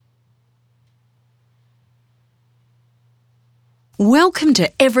Welcome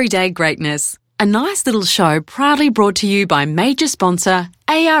to Everyday Greatness, a nice little show proudly brought to you by major sponsor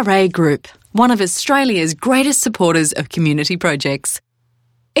ARA Group, one of Australia's greatest supporters of community projects.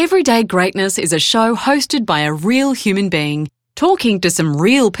 Everyday Greatness is a show hosted by a real human being, talking to some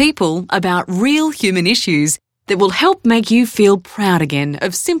real people about real human issues that will help make you feel proud again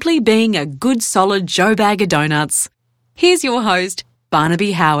of simply being a good solid Joe bag of donuts. Here's your host,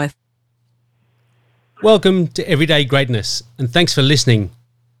 Barnaby Howarth. Welcome to Everyday Greatness, and thanks for listening.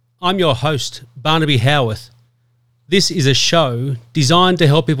 I'm your host, Barnaby Howarth. This is a show designed to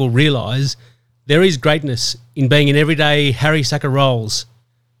help people realise there is greatness in being an everyday Harry Sacker Rolls.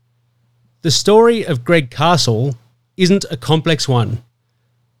 The story of Greg Castle isn't a complex one,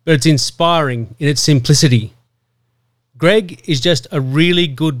 but it's inspiring in its simplicity. Greg is just a really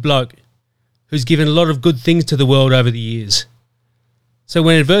good bloke who's given a lot of good things to the world over the years. So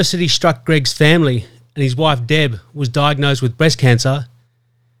when adversity struck Greg's family and his wife Deb was diagnosed with breast cancer,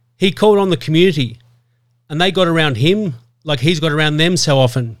 he called on the community and they got around him like he's got around them so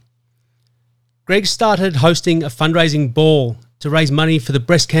often. Greg started hosting a fundraising ball to raise money for the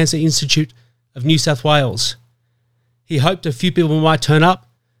Breast Cancer Institute of New South Wales. He hoped a few people might turn up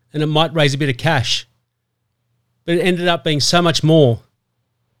and it might raise a bit of cash. But it ended up being so much more.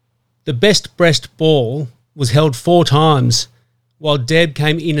 The Best Breast Ball was held 4 times while Deb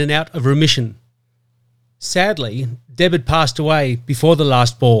came in and out of remission. Sadly, Deb had passed away before the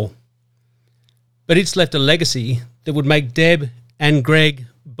last ball, but it's left a legacy that would make Deb and Greg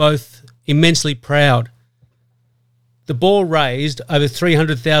both immensely proud. The ball raised over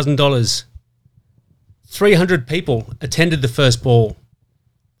 $300,000. 300 people attended the first ball.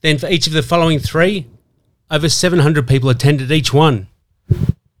 Then for each of the following 3, over 700 people attended each one.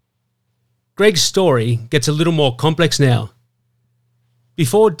 Greg's story gets a little more complex now.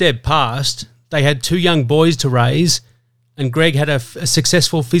 Before Deb passed, they had 2 young boys to raise, and Greg had a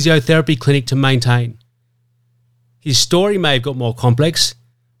successful physiotherapy clinic to maintain. His story may have got more complex,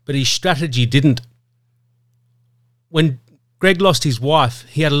 but his strategy didn't. When Greg lost his wife,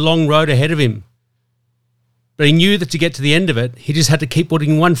 he had a long road ahead of him. But he knew that to get to the end of it, he just had to keep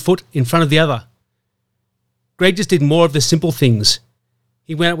putting one foot in front of the other. Greg just did more of the simple things.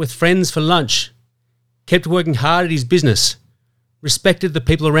 He went out with friends for lunch, kept working hard at his business, respected the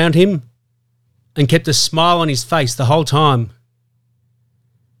people around him, and kept a smile on his face the whole time.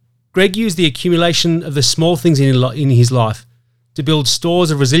 Greg used the accumulation of the small things in his life to build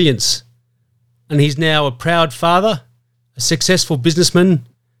stores of resilience, and he's now a proud father, a successful businessman,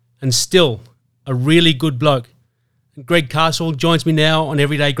 and still a really good bloke. And Greg Castle joins me now on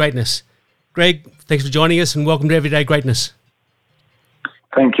Everyday Greatness. Greg, thanks for joining us and welcome to Everyday Greatness.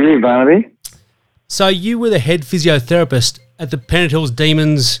 Thank you, Barnaby. So you were the head physiotherapist at the Pennant Hills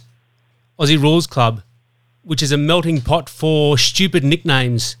Demons Aussie Rules Club, which is a melting pot for stupid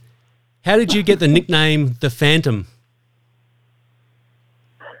nicknames. How did you get the nickname The Phantom?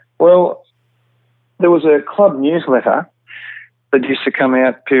 Well, there was a club newsletter that used to come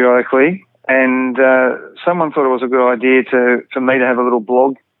out periodically, and someone thought it was a good idea for me to have a little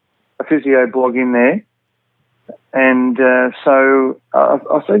blog, a physio blog in there. And so I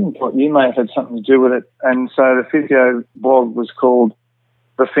even thought you may have had something to do with it. And so the physio blog was called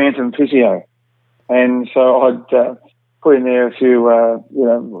The Phantom Physio. And so I'd put in there a few,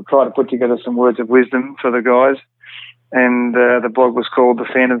 try to put together some words of wisdom for the guys. And the blog was called The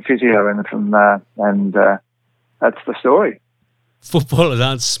Phantom Physio. And that's the story. Footballers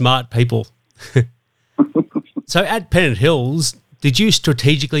aren't smart people. So at Pennant Hills, did you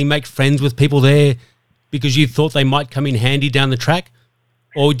strategically make friends with people there because you thought they might come in handy down the track?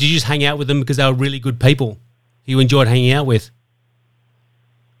 Or did you just hang out with them because they were really good people you enjoyed hanging out with?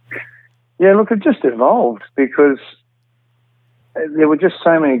 Yeah, look, it just evolved because there were just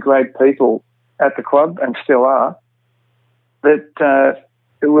so many great people at the club and still are that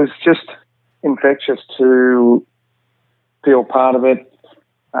it was just infectious to feel part of it.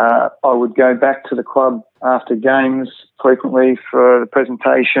 I would go back to the club after games frequently for the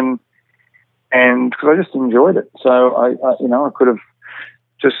presentation, and because I just enjoyed it. So I could have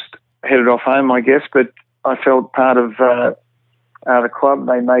just headed off home, I guess, but I felt part of the club.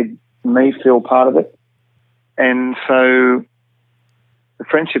 They made me feel part of it, and so the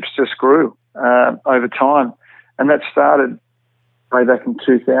friendships just grew over time, and that started way back in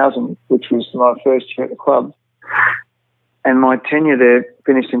 2000, which was my first year at the club. And my tenure there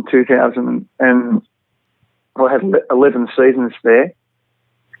finished in 2000, and I had 11 seasons there.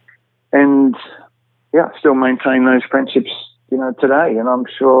 And, yeah, still maintain those friendships, today. And I'm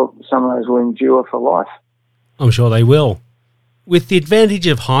sure some of those will endure for life. I'm sure they will. With the advantage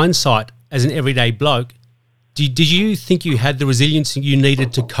of hindsight as an everyday bloke, Did you think you had the resilience you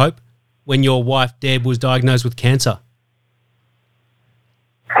needed to cope when your wife, Deb, was diagnosed with cancer?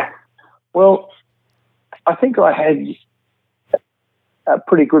 Well, I think I had a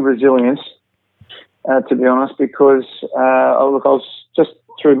pretty good resilience, to be honest, because I was just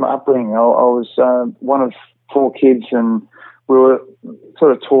through my upbringing. I was one of 4 kids, and we were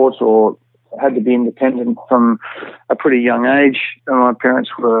sort of taught or had to be independent from a pretty young age. And my parents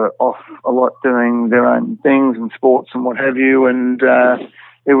were off a lot doing their own things and sports and what have you, and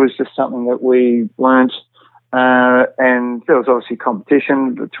it was just something that we learnt. And there was obviously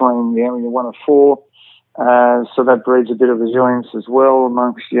competition between you're one of 4, so that breeds a bit of resilience as well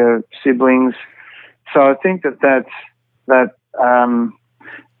amongst your siblings. So I think that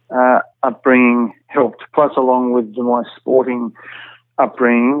upbringing helped, plus along with my sporting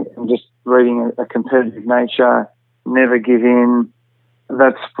upbringing and just reading a competitive nature, never give in.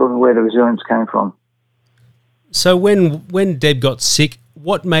 That's probably where the resilience came from. So when Deb got sick,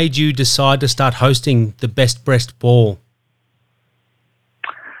 what made you decide to start hosting the Best Breast Ball?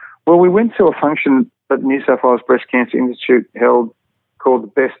 Well, we went to a function that New South Wales Breast Cancer Institute held called the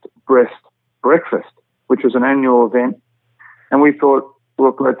Best Breast Breakfast, which was an annual event. And we thought,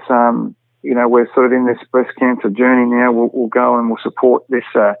 look, let's, we're sort of in this breast cancer journey now. We'll go and we'll support this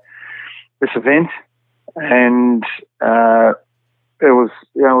event. And it was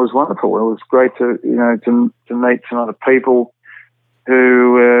wonderful. It was great to meet some other people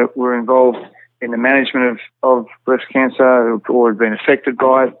who were involved in the management of breast cancer or had been affected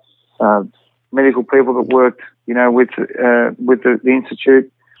by it, medical people that worked, with the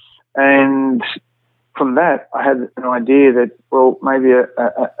institute. And from that, I had an idea that, well, maybe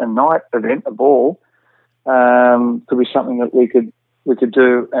a night event, a ball, could be something that we could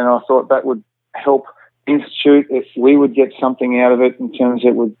do. And I thought that would help the institute if we would get something out of it in terms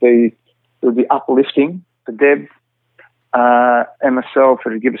it would be uplifting for Deb and myself. It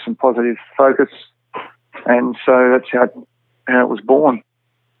would give us some positive focus. And so that's how it was born.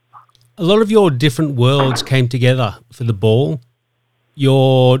 A lot of your different worlds came together for the ball.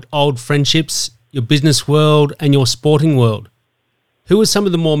 Your old friendships, your business world, and your sporting world. Who were some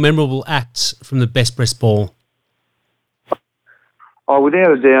of the more memorable acts from the Best Breast Ball? Oh,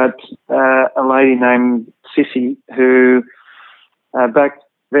 without a doubt, a lady named Sissy, who back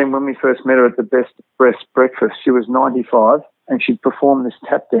then when we first met her at the Best Breast Breakfast, she was 95, and she'd performed this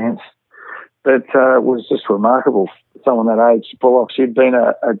tap dance that was just remarkable for someone that age to pull off. She'd been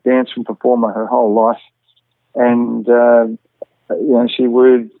a dancing performer her whole life, and she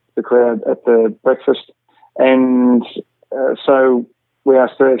wooed the crowd at the breakfast. And so we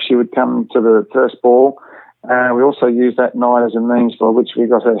asked her if she would come to the first ball. We also used that night as a means by which we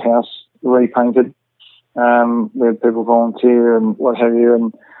got her house repainted. We had people volunteer and what have you,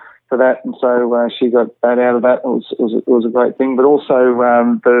 and for that, and so she got that out of that. It was a great thing. But also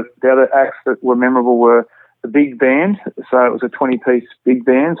the other acts that were memorable were the big band. So it was a 20-piece big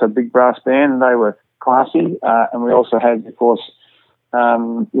band, so a big brass band, and they were classy. And we also had, of course,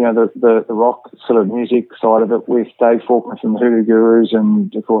 the rock sort of music side of it with Dave Faulkner from the Hoodoo Gurus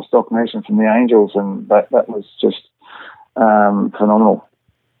and, of course, Doc Neeson from the Angels, and that was just phenomenal.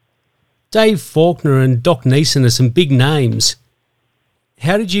 Dave Faulkner and Doc Neeson are some big names.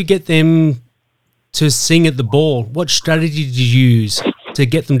 How did you get them to sing at the ball? What strategy did you use to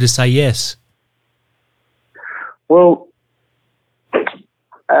get them to say yes? Well,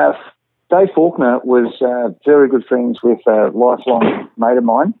 Dave Faulkner was very good friends with a lifelong mate of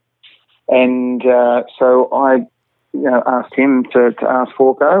mine, and so I, asked him to ask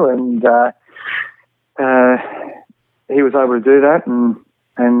Forco, and he was able to do that, and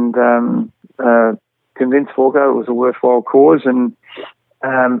convinced Forco it was a worthwhile cause. And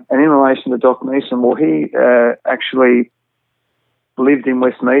in relation to Doc Neeson, well, he actually lived in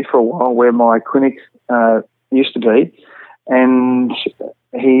Westmead for a while, where my clinic used to be, and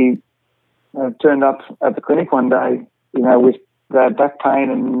he turned up at the clinic one day, with bad back pain,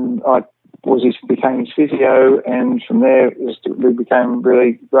 and I became his physio, and from there we became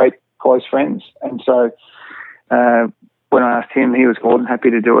really great close friends. And so when I asked him, he was more than happy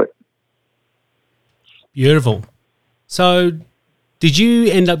to do it. Beautiful. So did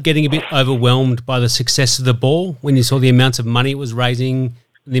you end up getting a bit overwhelmed by the success of the ball when you saw the amounts of money it was raising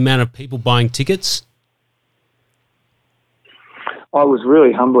and the amount of people buying tickets? I was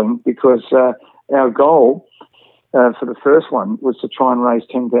really humbling because our goal for the first one was to try and raise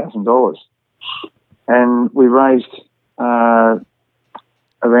 $10,000. And we raised around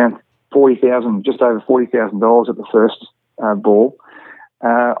 $40,000, just over $40,000 at the first ball.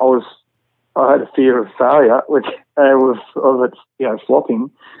 I was I had a fear of failure, which of it, flopping,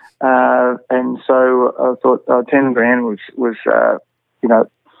 and so I thought $10,000 was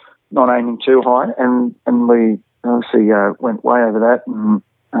not aiming too high, and we obviously went way over that, and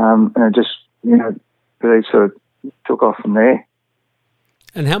it just really sort of took off from there.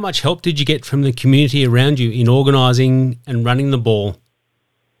 And how much help did you get from the community around you in organising and running the ball?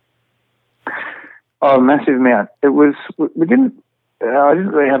 Oh, a massive amount. It was. I didn't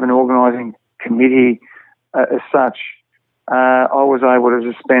really have an organising committee as such. I was able to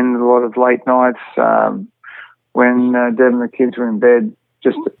just spend a lot of late nights when Deb and the kids were in bed,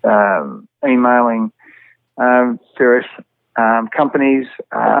 just emailing various companies.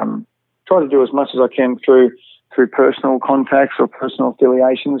 Try to do as much as I can through personal contacts or personal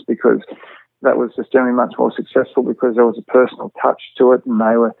affiliations, because that was just generally much more successful because there was a personal touch to it, and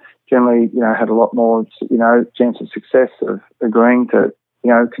they were generally, had a lot more, chance of success of agreeing to,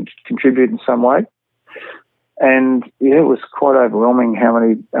 contribute in some way. And it was quite overwhelming how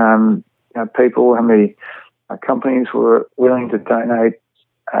many people, how many companies were willing to donate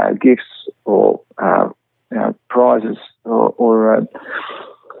gifts or prizes or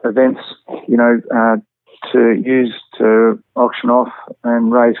events, to use to auction off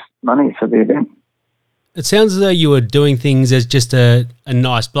and raise money for the event. It sounds as though you were doing things as just a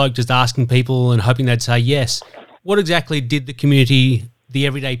nice bloke, just asking people and hoping they'd say yes. What exactly did the community, the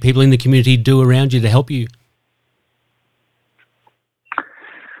everyday people in the community, do around you to help you?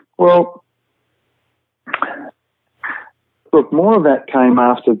 Well, look, more of that came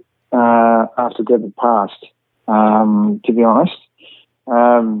after Deb had passed, to be honest.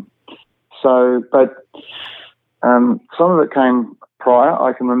 Some of it came prior.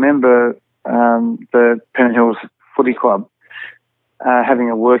 I can remember the Pennant Hills Footy Club having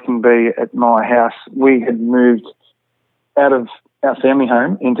a working bee at my house. We had moved out of our family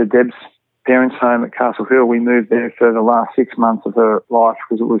home into Deb's parents' home at Castle Hill. We moved there for the last 6 months of her life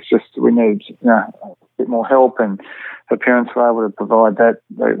because it was just, we needed a bit more help, and her parents were able to provide that.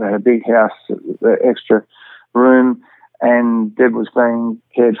 They had a big house, the extra room, and Deb was being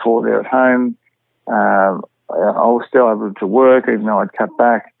cared for there at home. I was still able to work even though I'd cut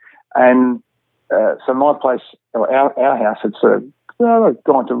back. And so my place, or our house, had sort of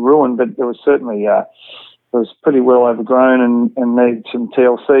gone to ruin, but there was certainly it was pretty well overgrown and needed some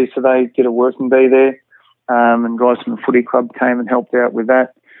TLC. So they did a working bee there, and guys from the footy club came and helped out with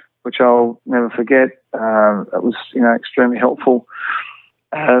that, which I'll never forget. It was extremely helpful.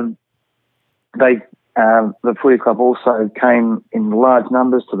 The footy club also came in large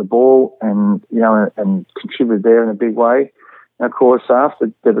numbers to the ball and contributed there in a big way. And of course, after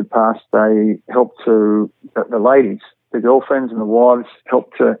Deb had passed, they helped to, the ladies, the girlfriends and the wives,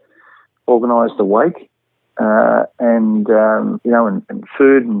 helped to organise the wake and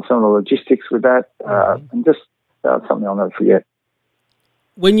food and some of the logistics with that, and just something I'll never forget.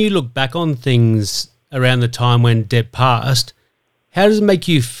 When you look back on things around the time when Deb passed, how does it make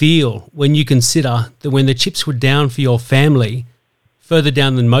you feel when you consider that when the chips were down for your family, further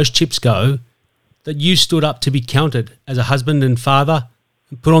down than most chips go, that you stood up to be counted as a husband and father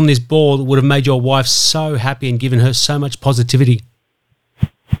and put on this ball that would have made your wife so happy and given her so much positivity?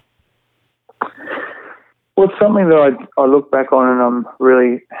 Well, it's something that I look back on and I'm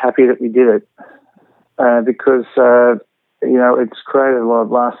really happy that we did it because, it's created a lot of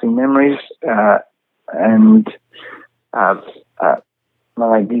lasting memories and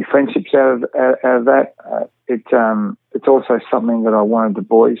made new friendships out of that. It's also something that I wanted the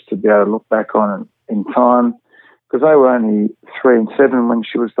boys to be able to look back on in time, because they were only 3 and 7 when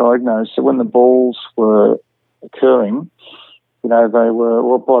she was diagnosed. So when the balls were occurring, they were,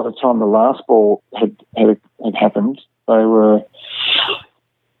 well, by the time the last ball had happened, they were,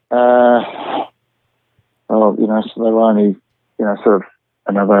 so they were only, sort of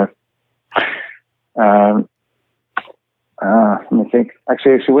another. Let me think.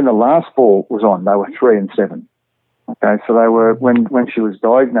 Actually, when the last ball was on, they were 3 and 7. Okay, so they were when she was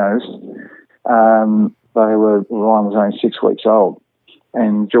diagnosed. Ryan was only 6 weeks old,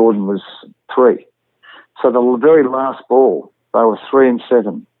 and Jordan was 3. So the very last ball, they were 3 and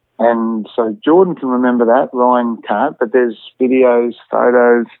 7, and so Jordan can remember that. Ryan can't, but there's videos,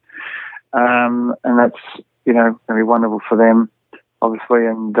 photos, and that's going to be wonderful for them, obviously,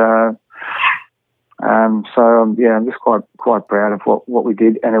 and. I'm just quite proud of what we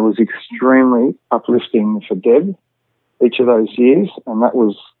did, and it was extremely uplifting for Deb each of those years, and that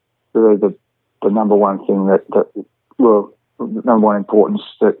was really the number one thing the number one importance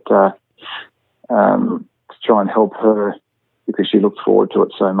that to try and help her, because she looked forward to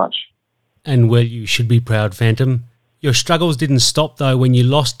it so much. And well, you should be proud, Phantom. Your struggles didn't stop though when you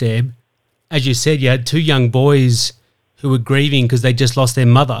lost Deb, as you said, you had two young boys who were grieving because they just lost their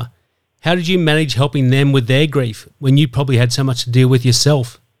mother. How did you manage helping them with their grief when you probably had so much to deal with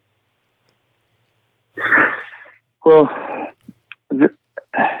yourself? Well,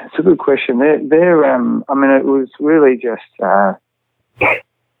 it's a good question. It was really just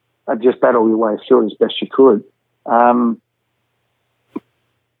battle your way through it as best you could.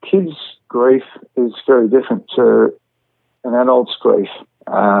 Kids' grief is very different to an adult's grief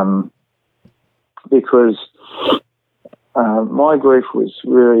because my grief was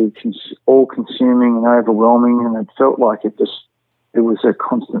really all-consuming and overwhelming, and it felt like it was a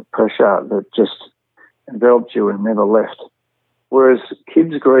constant pressure that just enveloped you and never left. Whereas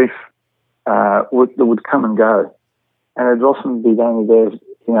kids' grief would come and go, and it'd often be only there,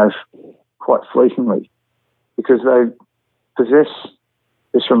 quite fleetingly, because they possess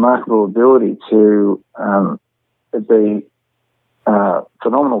this remarkable ability to be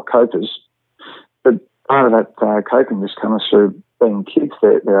phenomenal copers. But part of that coping just comes through being kids.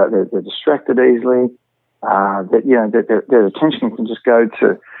 They're distracted easily. Their attention can just go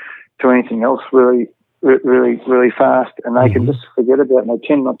to anything else really, really, really fast, and they can just forget about it, and they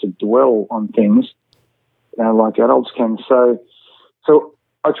tend not to dwell on things, like adults can. So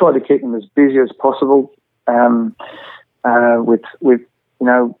I try to keep them as busy as possible, with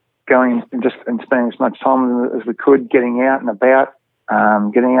going and spending as much time with them as we could, getting out and about,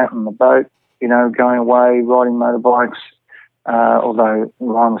 getting out on the boat, going away, riding motorbikes, although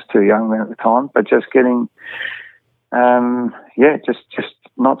Ryan was too young then at the time, but just getting, just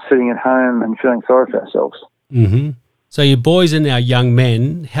not sitting at home and feeling sorry for ourselves. Mm-hmm. So your boys are now young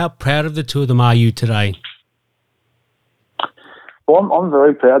men. How proud of the two of them are you today? Well, I'm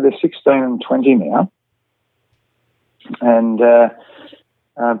very proud. They're 16 and 20 now. And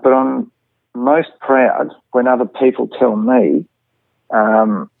but I'm most proud when other people tell me,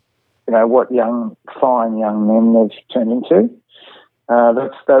 what fine young men they've turned into.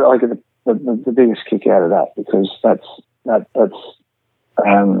 I get the biggest kick out of that, because that's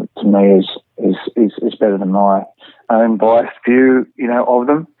to me is better than my own biased view, of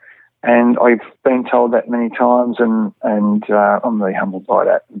them. And I've been told that many times, and I'm really humbled by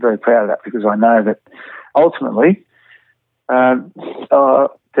that. I'm very proud of that, because I know that ultimately,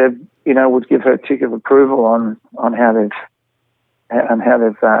 Deb, would give her tick of approval on how they've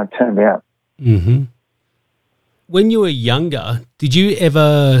turned out. Mm-hmm. When you were younger, did you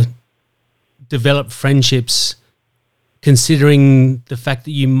ever develop friendships considering the fact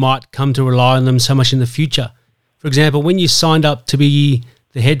that you might come to rely on them so much in the future? For example, when you signed up to be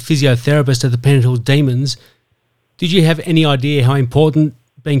the head physiotherapist at the Pennant Hills Demons, did you have any idea how important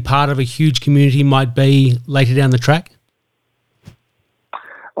being part of a huge community might be later down the track?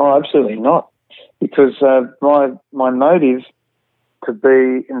 Oh, absolutely not. Because my motive to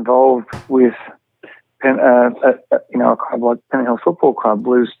be involved with a club like Pennant Hills Football Club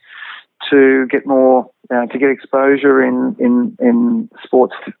was to get more, to get exposure in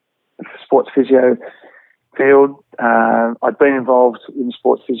sports physio field. I'd been involved in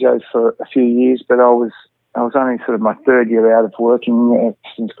sports physio for a few years, but I was only sort of my third year out of working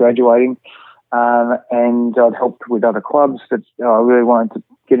since graduating, and I'd helped with other clubs that I really wanted to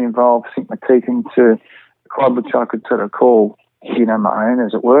get involved, sink my teeth into a club which I could sort of call, my own,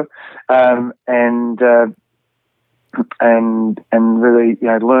 as it were, and really,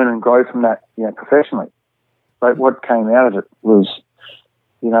 learn and grow from that, professionally. But what came out of it was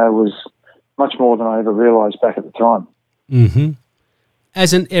much more than I ever realised back at the time. Mm-hmm.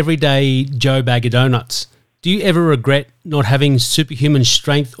 As an everyday Joe Bag of Donuts, do you ever regret not having superhuman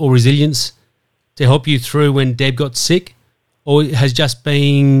strength or resilience to help you through when Deb got sick, or has just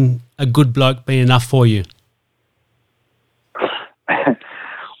being a good bloke been enough for you?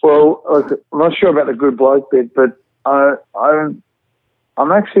 Well, I'm not sure about the good bloke bit, but I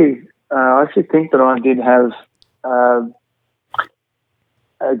actually think that I did have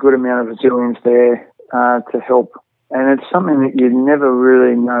a good amount of resilience there to help, and it's something that you never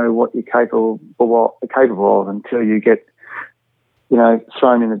really know what you're capable of until you get,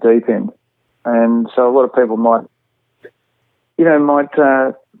 thrown in the deep end. And so a lot of people might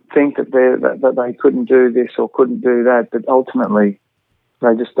think that they couldn't do this or couldn't do that, but ultimately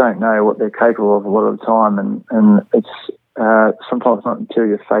they just don't know what they're capable of a lot of the time, and it's sometimes not until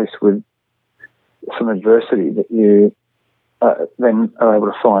you're faced with some adversity that you then are able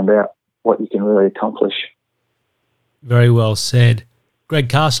to find out what you can really accomplish. Very well said. Greg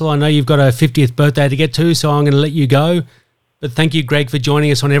Castle, I know you've got a 50th birthday to get to, so I'm going to let you go. But thank you, Greg, for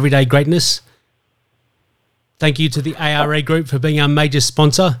joining us on Everyday Greatness. Thank you to the ARA Group for being our major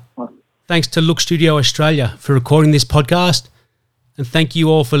sponsor. Thanks to Look Studio Australia for recording this podcast. And thank you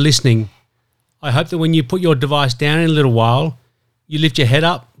all for listening. I hope that when you put your device down in a little while, you lift your head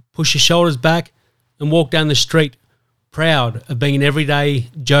up, push your shoulders back, and walk down the street proud of being an everyday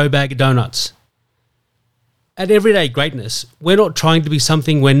Joe Bag of Donuts. At Everyday Greatness, we're not trying to be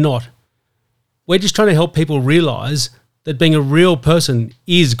something we're not. We're just trying to help people realise that being a real person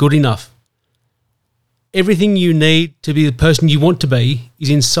is good enough. Everything you need to be the person you want to be is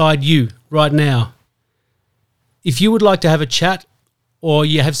inside you right now. If you would like to have a chat or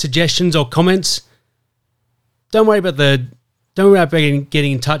you have suggestions or comments, don't worry about getting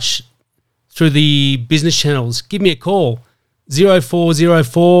in touch through the business channels. Give me a call,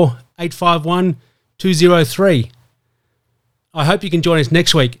 0404 851 203. I hope you can join us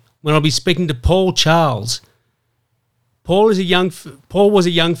next week when I'll be speaking to Paul Charles. Paul was a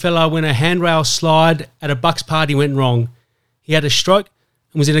young fella when a handrail slide at a Bucks party went wrong. He had a stroke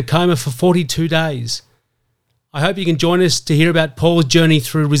and was in a coma for 42 days. I hope you can join us to hear about Paul's journey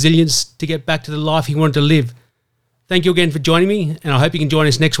through resilience to get back to the life he wanted to live. Thank you again for joining me, and I hope you can join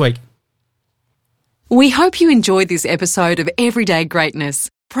us next week. We hope you enjoyed this episode of Everyday Greatness,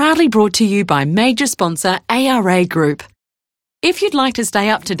 proudly brought to you by major sponsor ARA Group. If you'd like to stay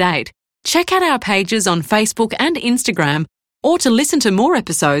up to date, check out our pages on Facebook and Instagram, or to listen to more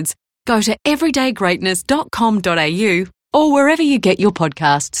episodes, go to everydaygreatness.com.au or wherever you get your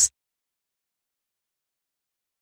podcasts.